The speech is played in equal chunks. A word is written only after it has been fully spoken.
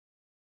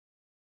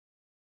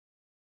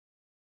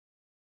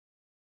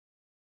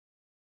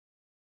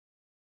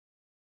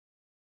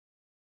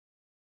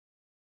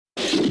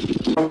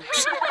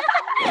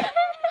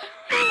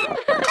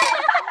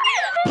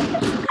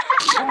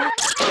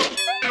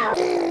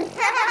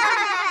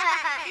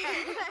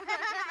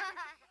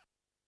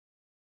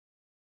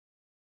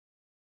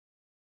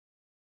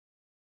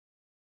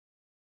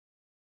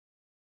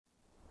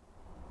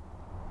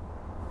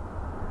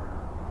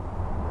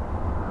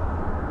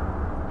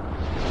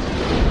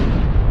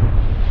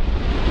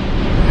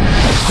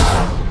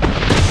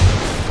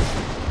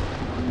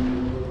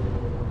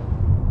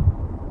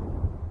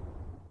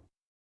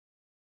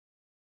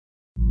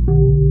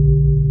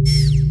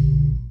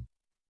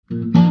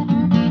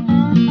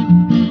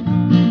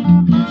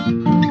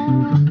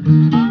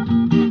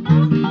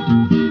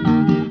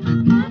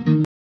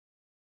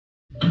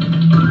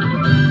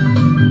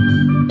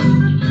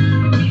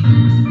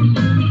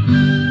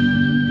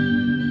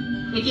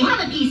If you have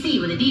a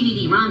PC with a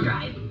DVD-ROM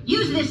drive,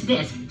 use this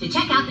disc to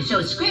check out the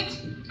show's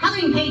script,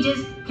 coloring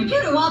pages,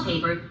 computer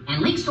wallpaper,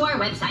 and links to our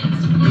websites.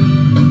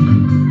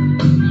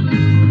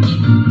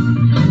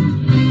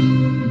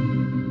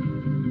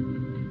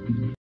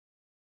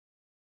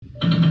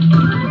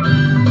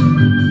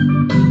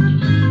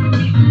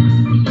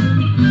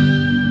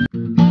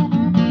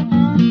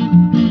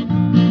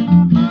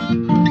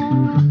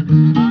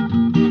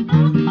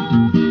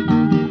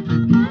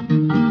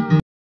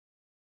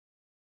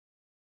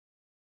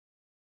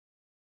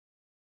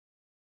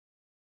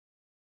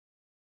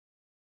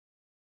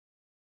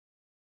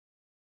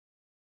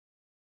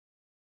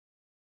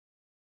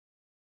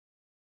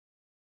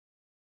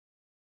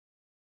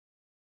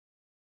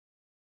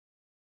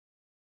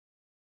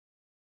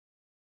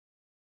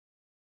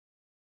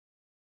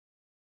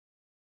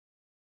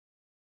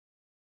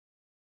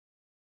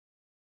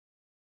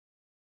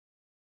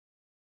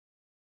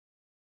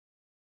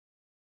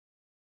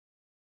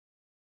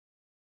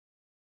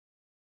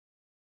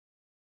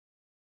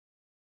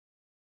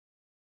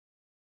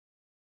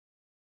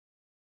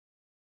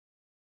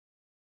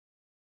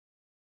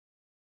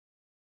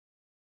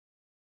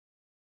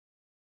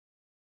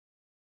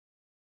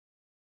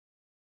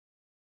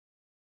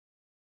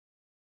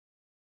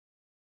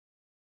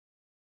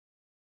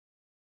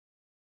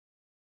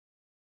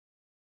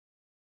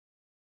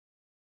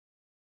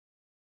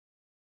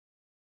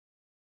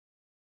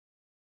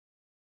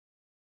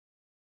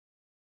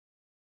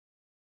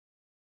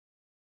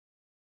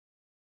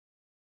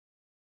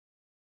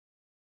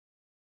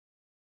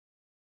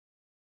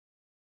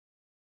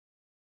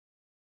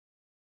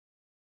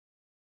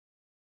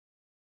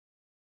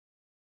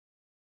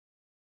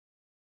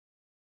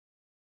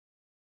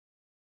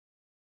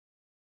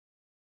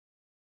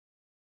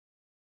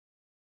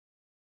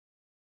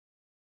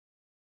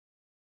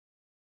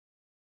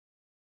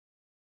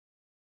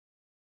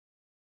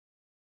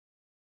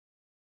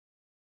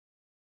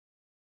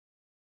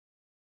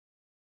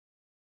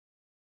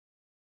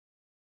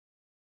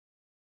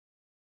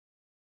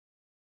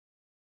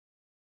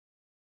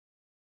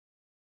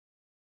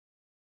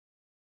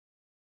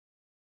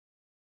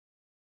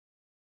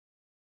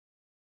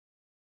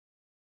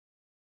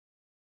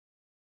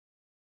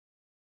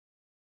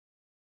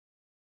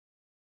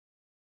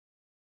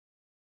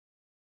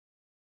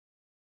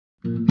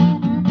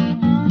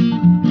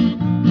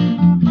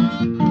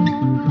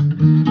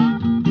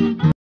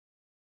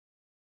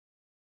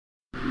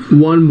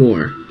 One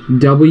more.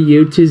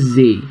 W to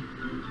Z.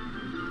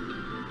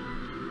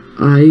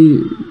 I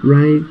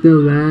write the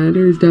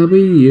letters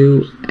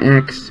W,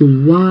 X,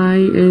 Y,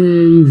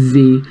 and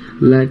Z.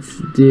 Let's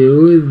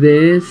do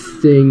this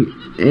thing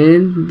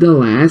in the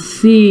last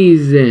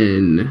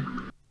season.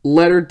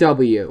 Letter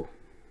W.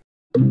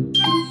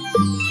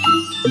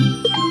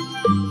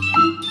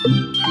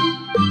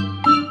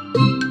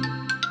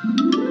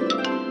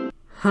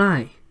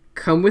 Hi,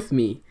 come with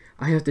me.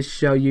 I have to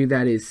show you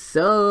that is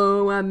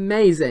so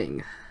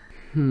amazing.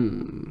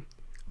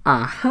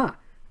 Aha,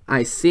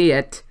 I see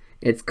it.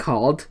 It's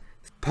called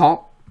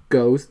Pop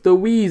Goes the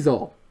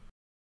Weasel.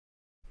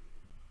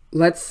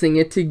 Let's sing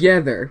it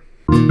together.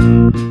 All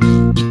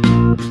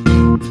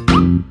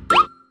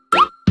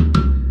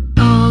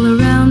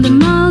around the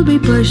mulberry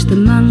bush, the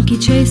monkey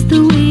chased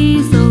the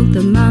weasel.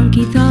 The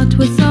monkey thought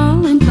was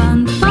all in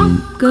fun.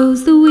 Pop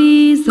goes the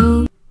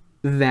weasel.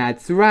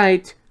 That's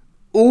right.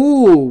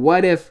 Ooh,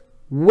 what if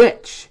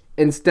witch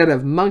instead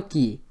of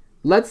monkey?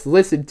 Let's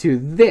listen to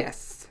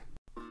this.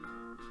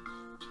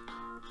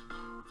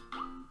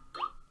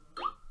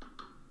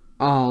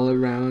 All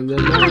around the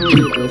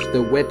mulberry bush,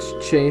 the witch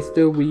chased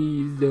the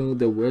weasel.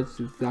 The witch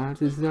thought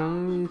his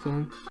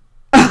on.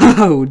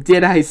 Oh,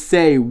 did I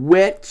say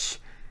witch?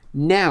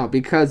 Now,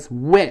 because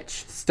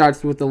witch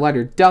starts with the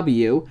letter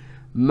W,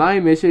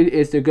 my mission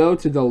is to go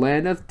to the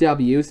land of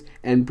W's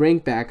and bring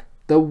back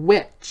the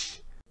witch.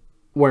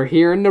 We're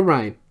here in the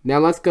rhyme. Now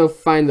let's go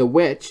find the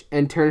witch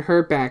and turn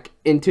her back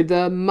into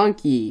the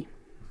monkey.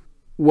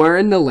 We're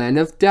in the land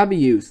of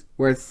W's,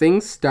 where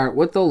things start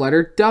with the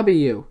letter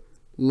W,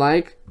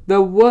 like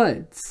the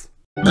woods.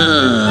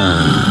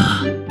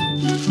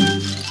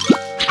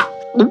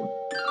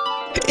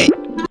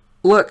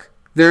 Look,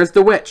 there's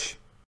the witch.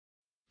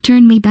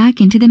 Turn me back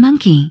into the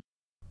monkey.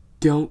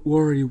 Don't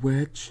worry,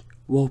 witch.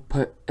 We'll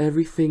put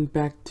everything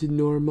back to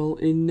normal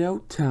in no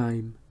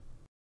time.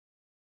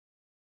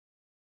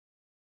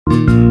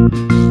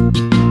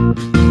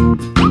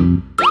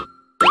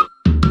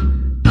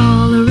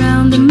 All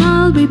around the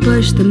mall we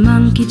pushed, the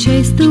monkey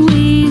chased the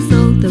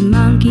weasel. The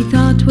monkey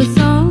thought was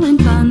all in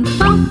fun.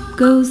 Pop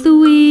goes the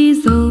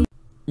weasel.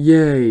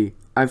 Yay!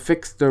 I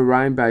fixed the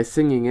rhyme by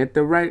singing it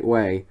the right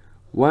way.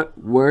 What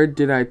word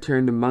did I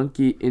turn the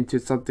monkey into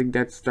something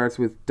that starts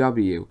with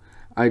W?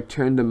 I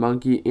turned the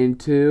monkey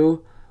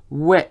into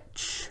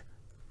witch.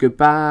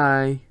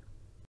 Goodbye.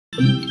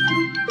 Into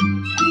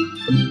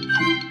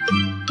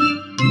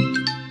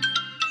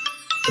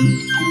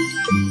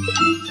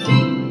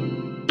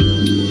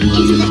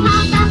the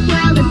pop-up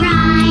world of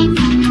rhymes,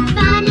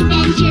 fun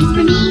adventures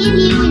for me and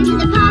you. Into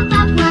the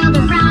pop-up world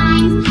of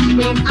rhymes,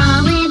 with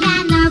Olive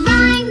and the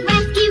Rhyme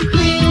Rescue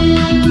Crew.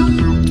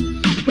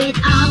 With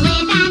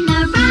Olive and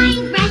the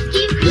Rhyme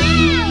Rescue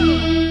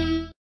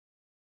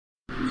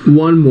Crew.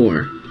 One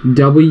more.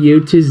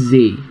 W to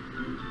Z.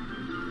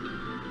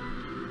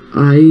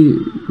 I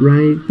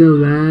write the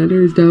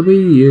letters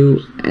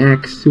W,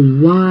 X,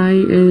 Y,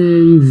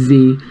 and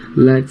Z.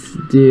 Let's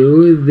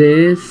do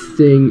this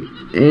thing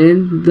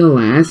in the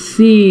last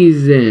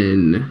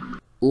season.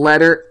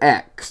 Letter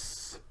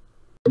X.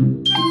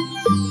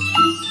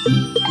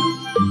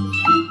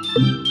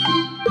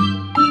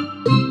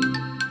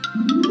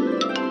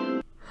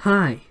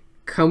 Hi,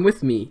 come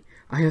with me.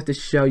 I have to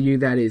show you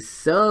that is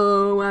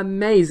so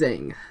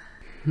amazing.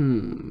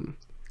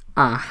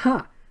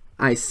 Aha,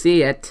 I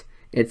see it.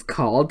 It's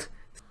called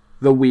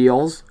The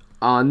Wheels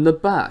on the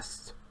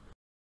Bus.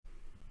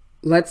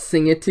 Let's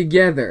sing it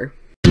together.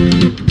 Oh,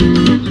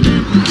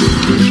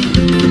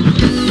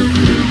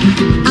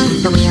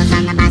 the wheels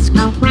on the bus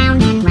go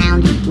round and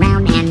round,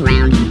 round and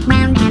round,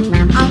 round and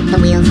round. Oh, the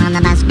wheels on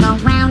the bus go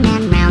round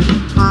and round,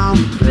 all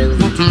through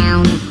the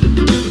town.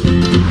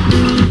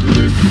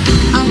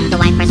 Oh, the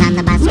wipers on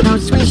the bus go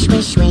swish,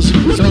 swish, swish,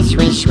 swish,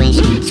 swish, swish,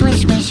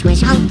 swish, swish,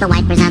 swish. Oh, the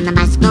wipers on the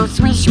bus go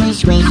swish, swish,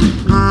 swish,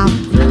 all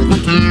through the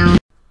town.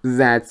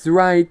 That's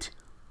right.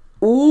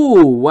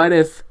 Ooh, what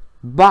if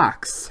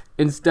box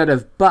instead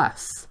of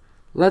bus?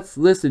 Let's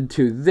listen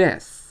to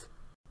this.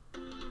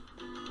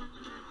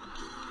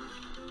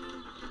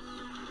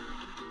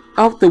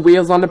 Oh, the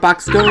wheels on the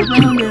box go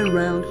round and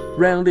round,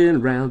 round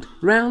and round,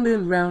 round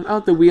and round.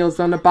 Oh, the wheels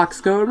on the box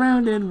go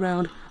round and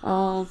round,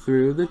 all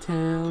through the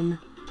town.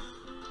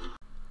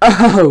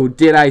 Oh,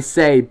 did I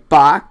say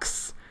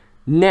box?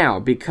 Now,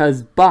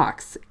 because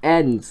box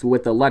ends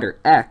with the letter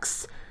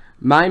X,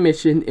 my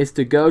mission is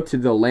to go to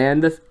the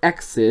land of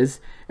X's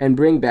and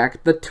bring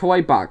back the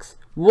toy box.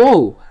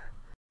 Whoa!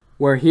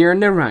 We're here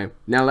in the rhyme.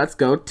 Now let's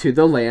go to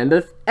the land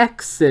of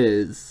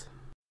X's.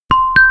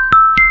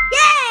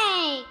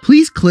 Yay!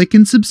 Please click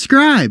and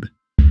subscribe.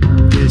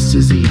 This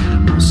is the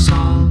animal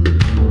song.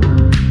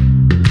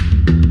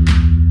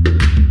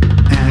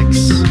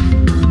 X.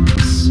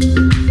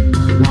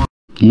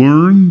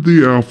 Learn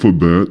the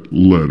alphabet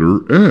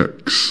letter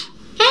X.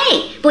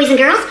 Hey, boys and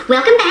girls,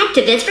 welcome back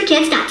to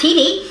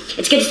VidsForKids.tv.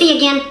 It's good to see you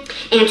again.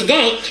 And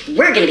today,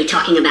 we're going to be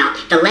talking about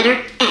the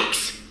letter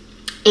X.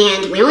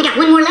 And we only got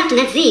one more left, and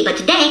that's Z. But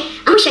today,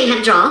 I'm going to show you how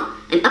to draw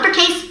an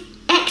uppercase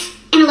X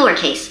and a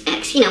lowercase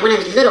x. You know, one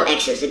of those little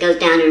X's that goes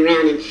down and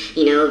around and,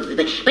 you know.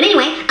 But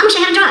anyway, I'm going to show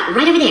you how to draw it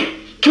right over there.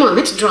 Come on,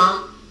 let's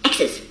draw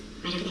X's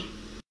right over there.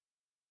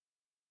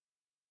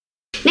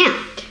 Now,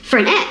 for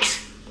an X,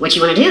 what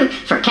you want to do,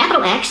 for a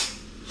capital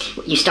X,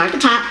 you start at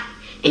the top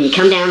and you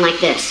come down like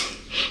this.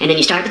 And then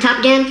you start at the top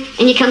again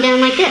and you come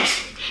down like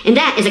this. And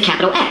that is a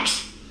capital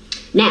X.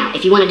 Now,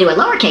 if you want to do a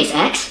lowercase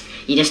x,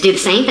 you just do the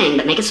same thing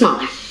but make it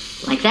smaller.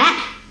 Like that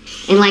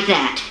and like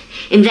that.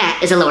 And that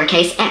is a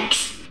lowercase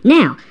x.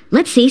 Now,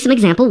 let's see some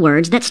example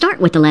words that start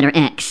with the letter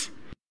X.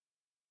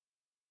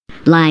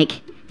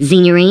 Like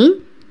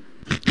Zinurine,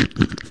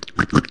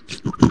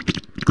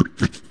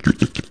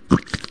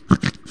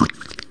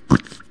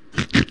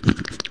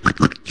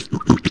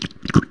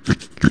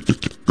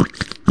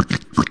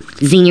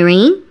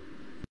 Zinurine,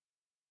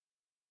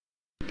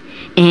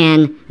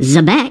 and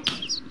Zabek,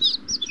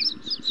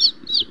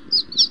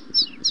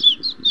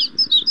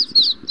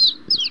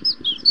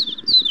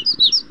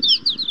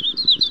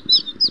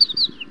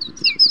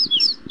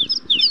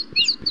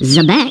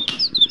 Zabek,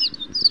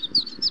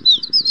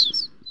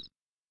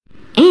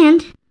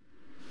 and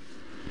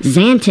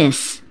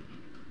Xantis.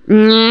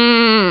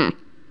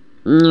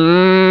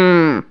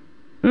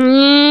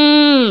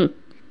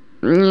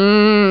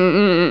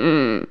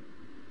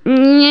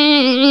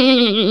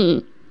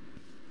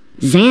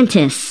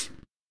 Xantis.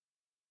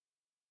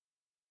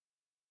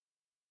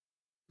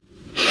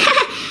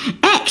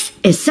 X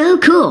is so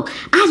cool.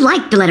 I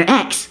like the letter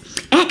X.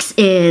 X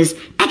is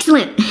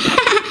excellent.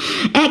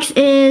 X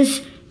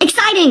is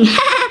exciting.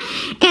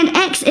 And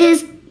X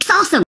is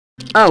awesome.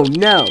 Oh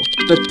no,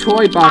 the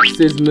toy box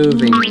is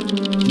moving.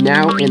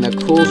 Now in a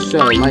cool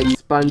show like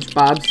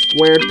SpongeBob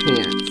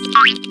SquarePants.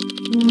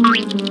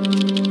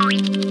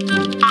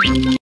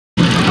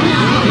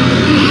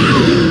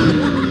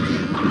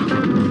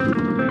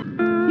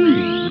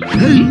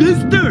 Hey,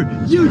 mister!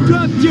 You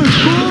dropped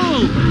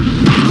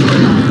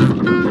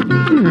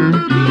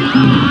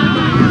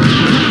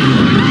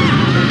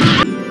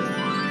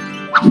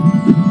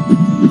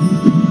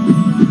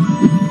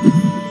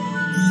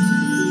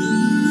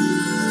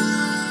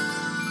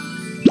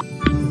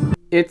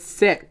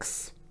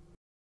 6.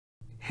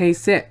 Hey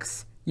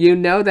 6, you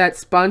know that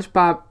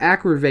SpongeBob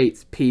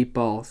aggravates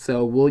people,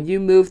 so will you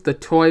move the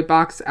toy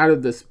box out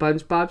of the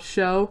SpongeBob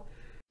show?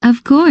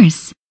 Of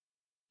course.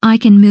 I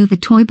can move the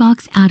toy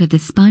box out of the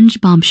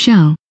SpongeBob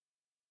show.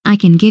 I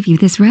can give you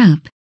this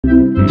rope.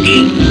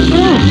 Thank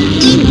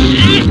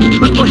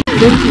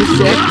you,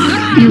 6.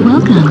 You're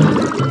welcome.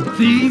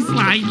 These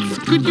lights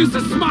could use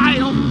a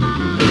smile.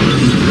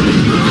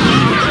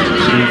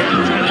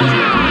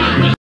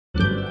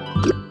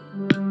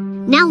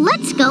 Now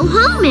let's go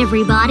home,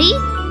 everybody.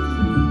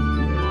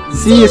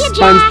 See you,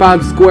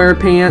 SpongeBob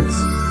SquarePants.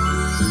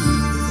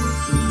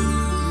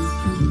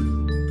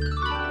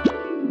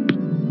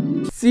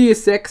 See you,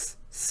 6.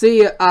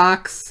 See you,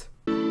 Ox.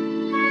 Turn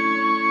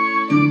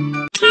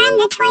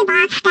the toy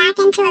box back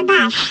into a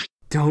bus.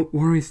 Don't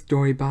worry,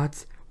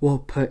 Storybots. We'll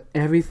put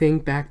everything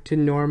back to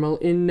normal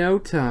in no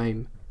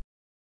time.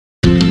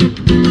 All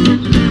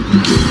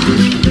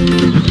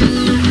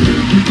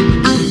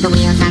the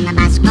wheels on the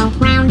bus go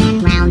round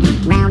and round,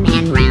 round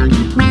and round,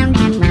 round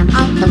and round.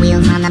 All the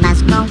wheels on the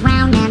bus go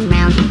round and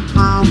round,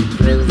 all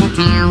through the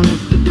town.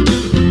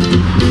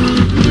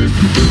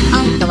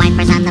 All the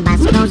wipers on the bus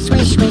go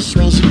swish, swish,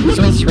 swish,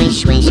 swish,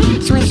 swish, swish,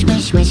 swish,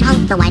 swish, swish. All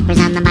the wipers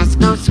on the bus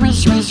go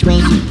swish, swish,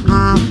 swish,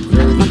 all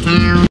through the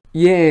town.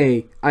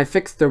 Yay! I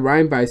fixed the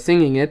rhyme by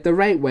singing it the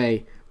right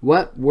way.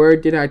 What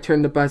word did I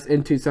turn the bus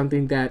into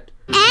something that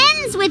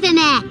Ends with an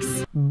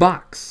X.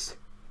 box?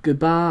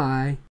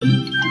 Goodbye.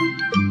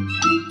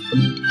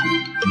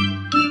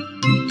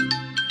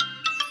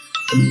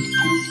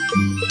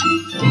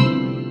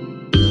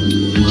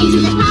 Into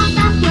the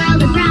pop-up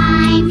world of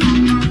rhymes.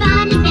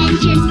 Fun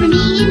adventures for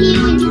me and you.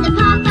 Into the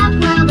pop-up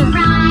world of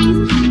rhymes.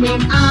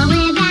 With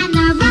Olive and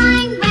the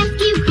Rhyme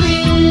Rescue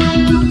Crew.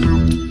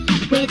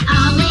 With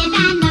Olive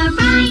and the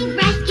Rhyme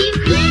Rescue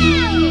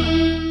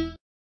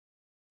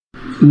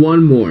Crew.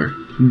 One more.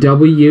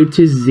 W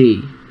to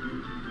Z.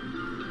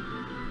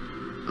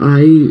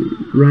 I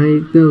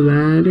write the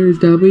letters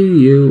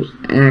W,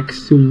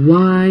 X,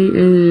 Y,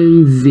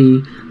 and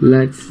Z.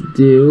 Let's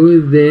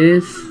do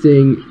this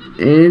thing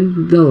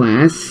in the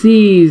last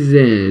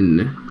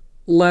season.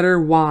 Letter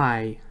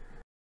Y.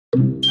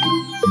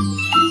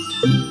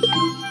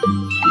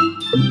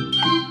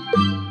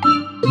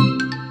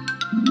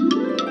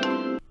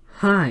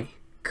 Hi,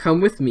 come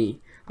with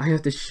me. I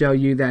have to show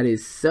you that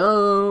is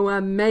so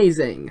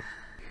amazing.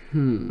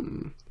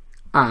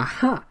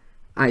 Aha,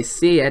 I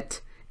see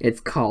it. It's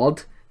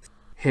called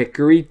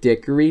Hickory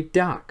Dickory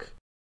Dock.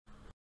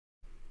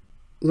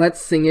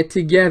 Let's sing it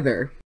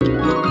together.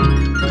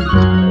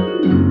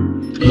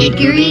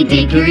 Hickory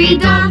dickory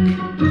dock,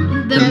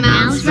 the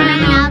mouse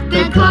ran up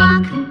the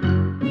clock.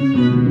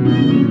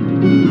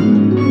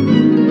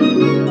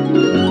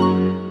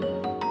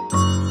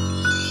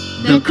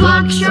 The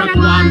clock struck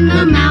one,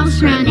 the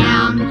mouse ran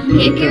down.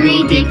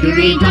 Hickory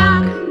dickory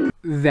dock.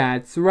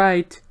 That's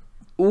right.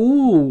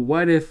 Ooh,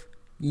 what if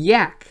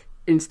yak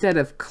instead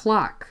of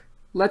clock?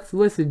 Let's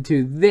listen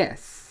to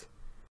this.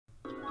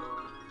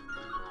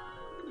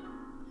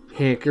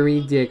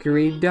 Hickory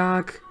dickory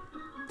dock,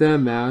 the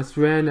mouse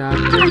ran up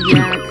the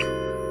yak.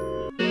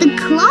 The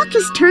clock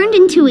has turned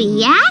into a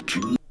yak?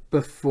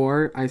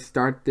 Before I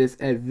start this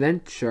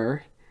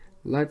adventure,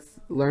 let's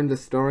learn the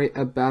story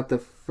about the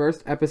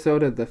first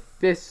episode of the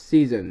 5th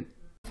season.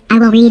 I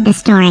will read the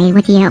story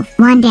with you.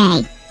 One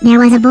day, there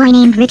was a boy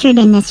named Richard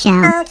in this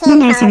show. The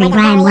nursery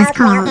rhyme was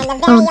called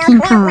Old King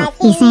Cole.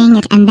 He sang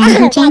it and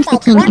then he changed the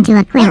king into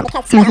a quilt.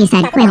 So he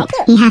said quilt.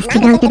 He has to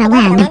go to the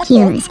land of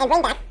cues.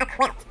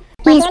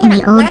 He is in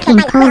the Old King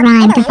Cole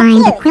rhyme to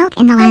find the quilt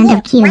in the land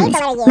of cues.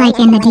 Like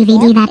in the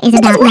DVD that is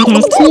about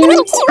letters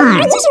Q, R,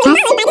 S,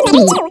 T,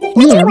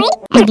 U,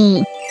 and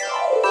B.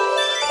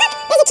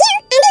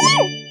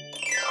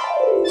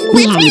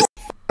 The end.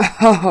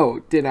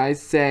 Oh, did I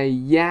say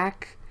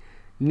yak?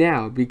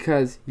 Now,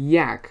 because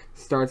yak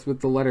starts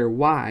with the letter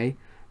Y,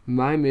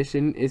 my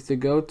mission is to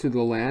go to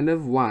the land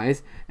of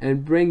Y's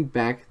and bring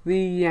back the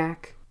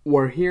yak.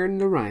 We're here in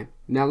the rhyme.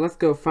 Now let's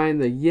go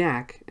find the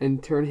yak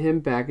and turn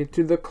him back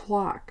into the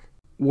clock.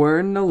 We're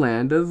in the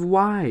land of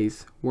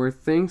Y's, where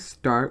things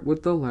start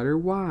with the letter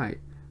Y,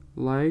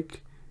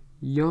 like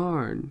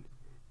yarn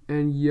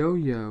and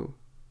yo-yo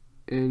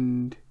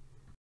and...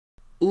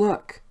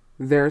 Look,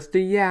 there's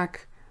the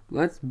yak.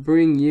 Let's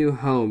bring you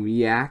home,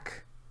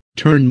 yak.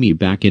 Turn me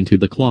back into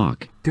the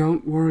clock.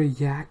 Don't worry,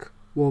 yak.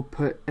 We'll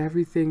put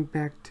everything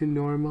back to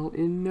normal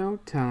in no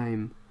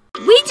time.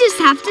 We just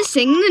have to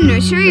sing the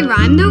nursery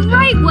rhyme the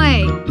right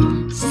way.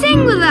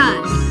 Sing with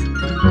us.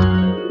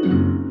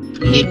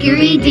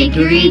 Hickory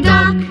dickory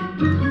dock,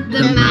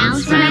 the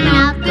mouse ran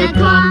up the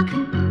clock.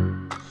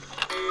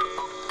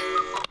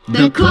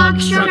 The clock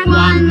struck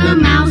one, the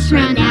mouse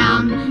ran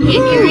down.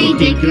 Hickory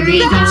dickory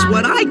dock. That's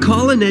what I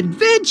call an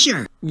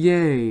adventure.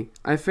 Yay!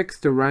 I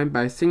fixed the rhyme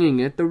by singing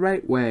it the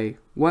right way.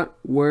 What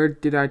word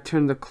did I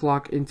turn the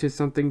clock into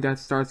something that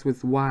starts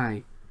with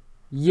Y?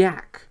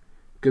 Yak.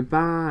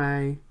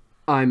 Goodbye.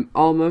 I'm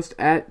almost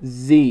at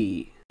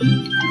Z.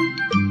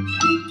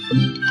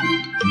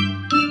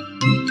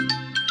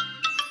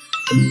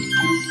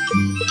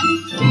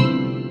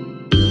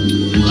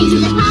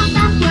 into the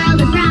pop-up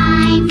world of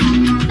rhymes.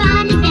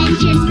 Fun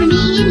adventures for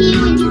me and you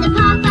into the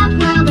pop-up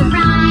world of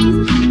rhymes.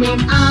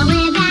 With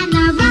Olive and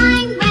the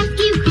Rhyme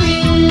Rescue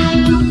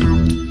Crew.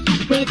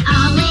 With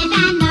Olive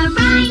and the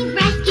Rhyme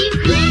Rescue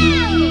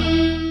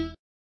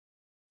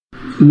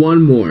Crew.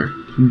 One more.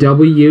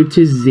 W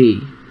to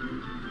Z.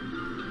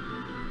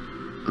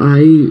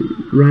 I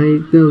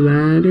write the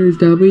letters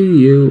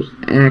W,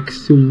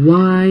 X,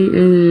 Y,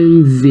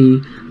 and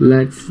Z.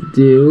 Let's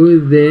do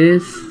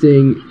this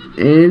thing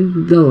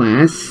in the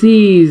last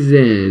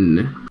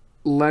season.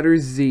 Letter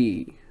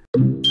Z.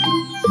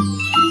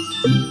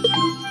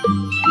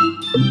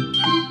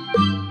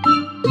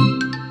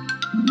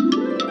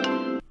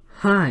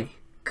 Hi,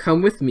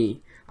 come with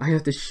me. I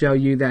have to show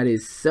you that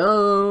is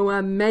so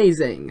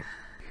amazing.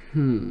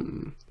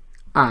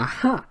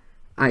 Aha,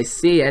 I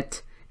see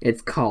it.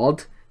 It's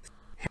called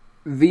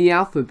The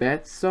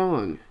Alphabet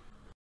Song.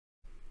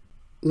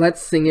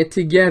 Let's sing it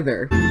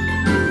together.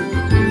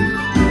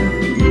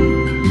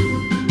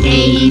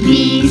 A,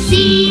 B,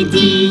 C,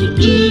 D,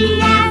 E,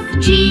 F,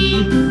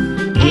 G,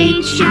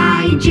 H,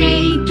 I,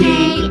 J,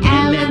 K,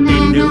 L, M,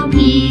 N, O,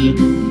 P,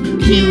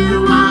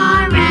 Q,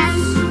 R, S,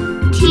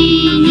 T,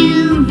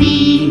 U,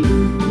 V,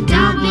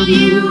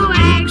 W,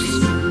 X,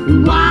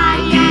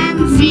 Y,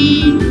 and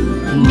Z.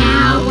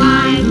 Now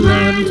I've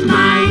learned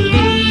my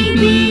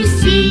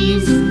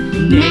ABCs.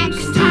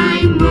 Next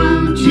time,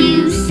 won't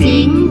you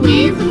sing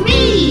with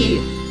me?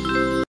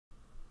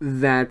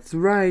 That's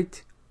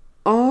right.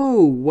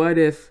 Oh, what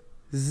if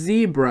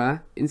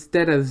zebra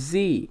instead of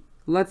Z?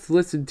 Let's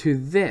listen to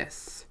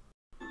this.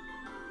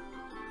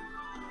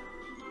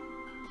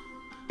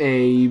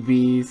 A,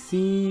 B,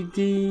 C,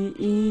 D,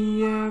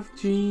 E, F,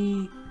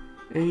 G,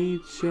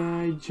 H,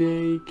 I,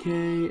 J,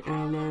 K,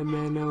 L, M,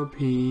 N, O,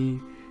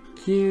 P,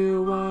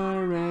 Q,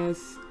 R,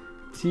 S,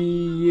 T,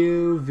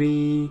 U,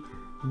 V,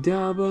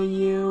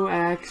 W,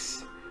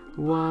 X,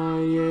 Y,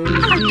 and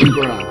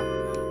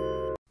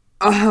zebra.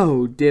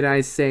 Oh, did I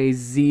say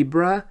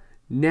zebra?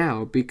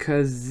 Now,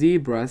 because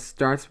zebra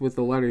starts with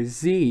the letter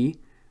Z,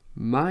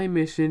 my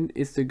mission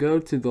is to go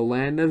to the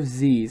land of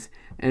Z's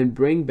and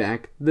bring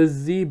back the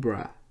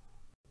zebra.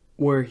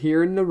 We're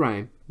here in the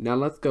rhyme. Now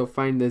let's go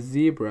find the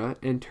zebra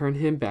and turn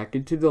him back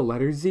into the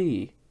letter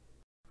Z.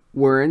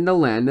 We're in the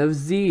land of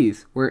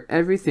Z's, where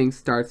everything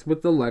starts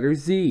with the letter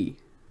Z.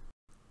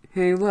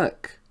 Hey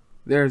look,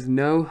 there's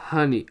no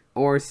honey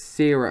or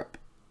syrup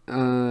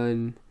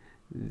on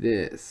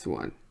this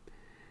one.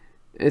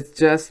 It's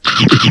just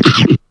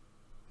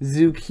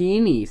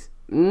zucchinis.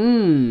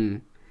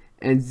 And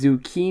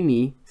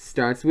zucchini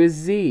starts with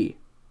Z.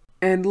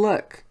 And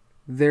look,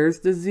 there's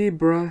the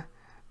zebra.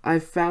 I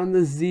found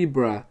the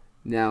zebra.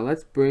 Now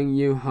let's bring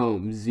you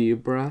home,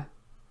 zebra.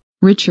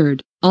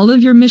 Richard, all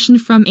of your mission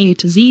from A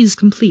to Z is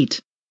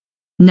complete.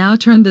 Now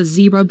turn the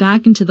zebra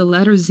back into the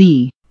letter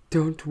Z.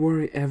 Don't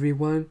worry,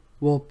 everyone.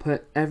 We'll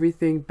put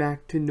everything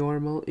back to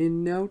normal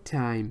in no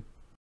time.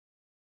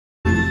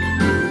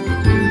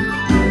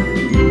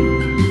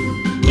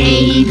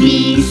 A,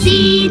 B,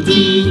 C,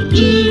 D,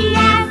 E,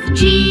 F,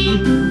 G,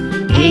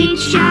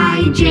 H,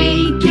 I,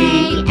 J,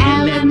 K,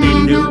 L, M,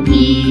 N, O,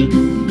 P,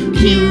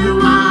 Q,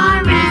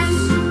 R, S,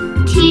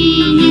 T,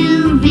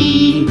 U,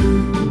 V,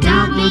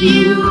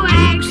 W,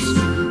 X,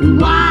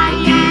 Y,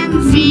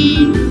 and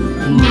Z.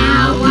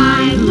 Now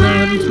I've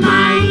learned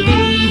my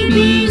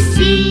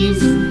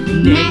ABCs.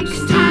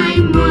 Next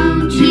time,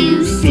 won't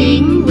you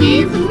sing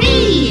with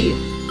me?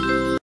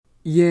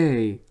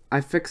 Yay! I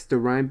fixed the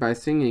rhyme by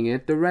singing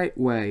it the right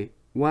way.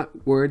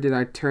 What word did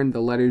I turn the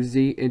letter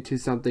Z into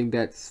something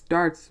that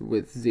starts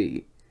with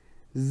Z?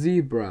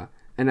 Zebra.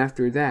 And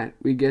after that,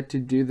 we get to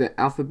do the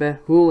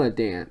alphabet hula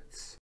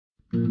dance.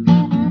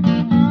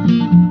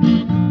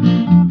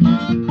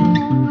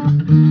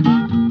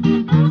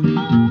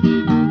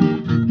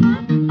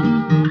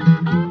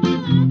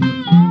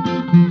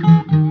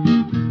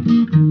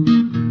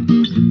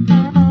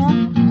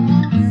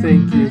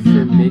 Thank you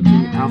for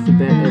making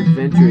Alphabet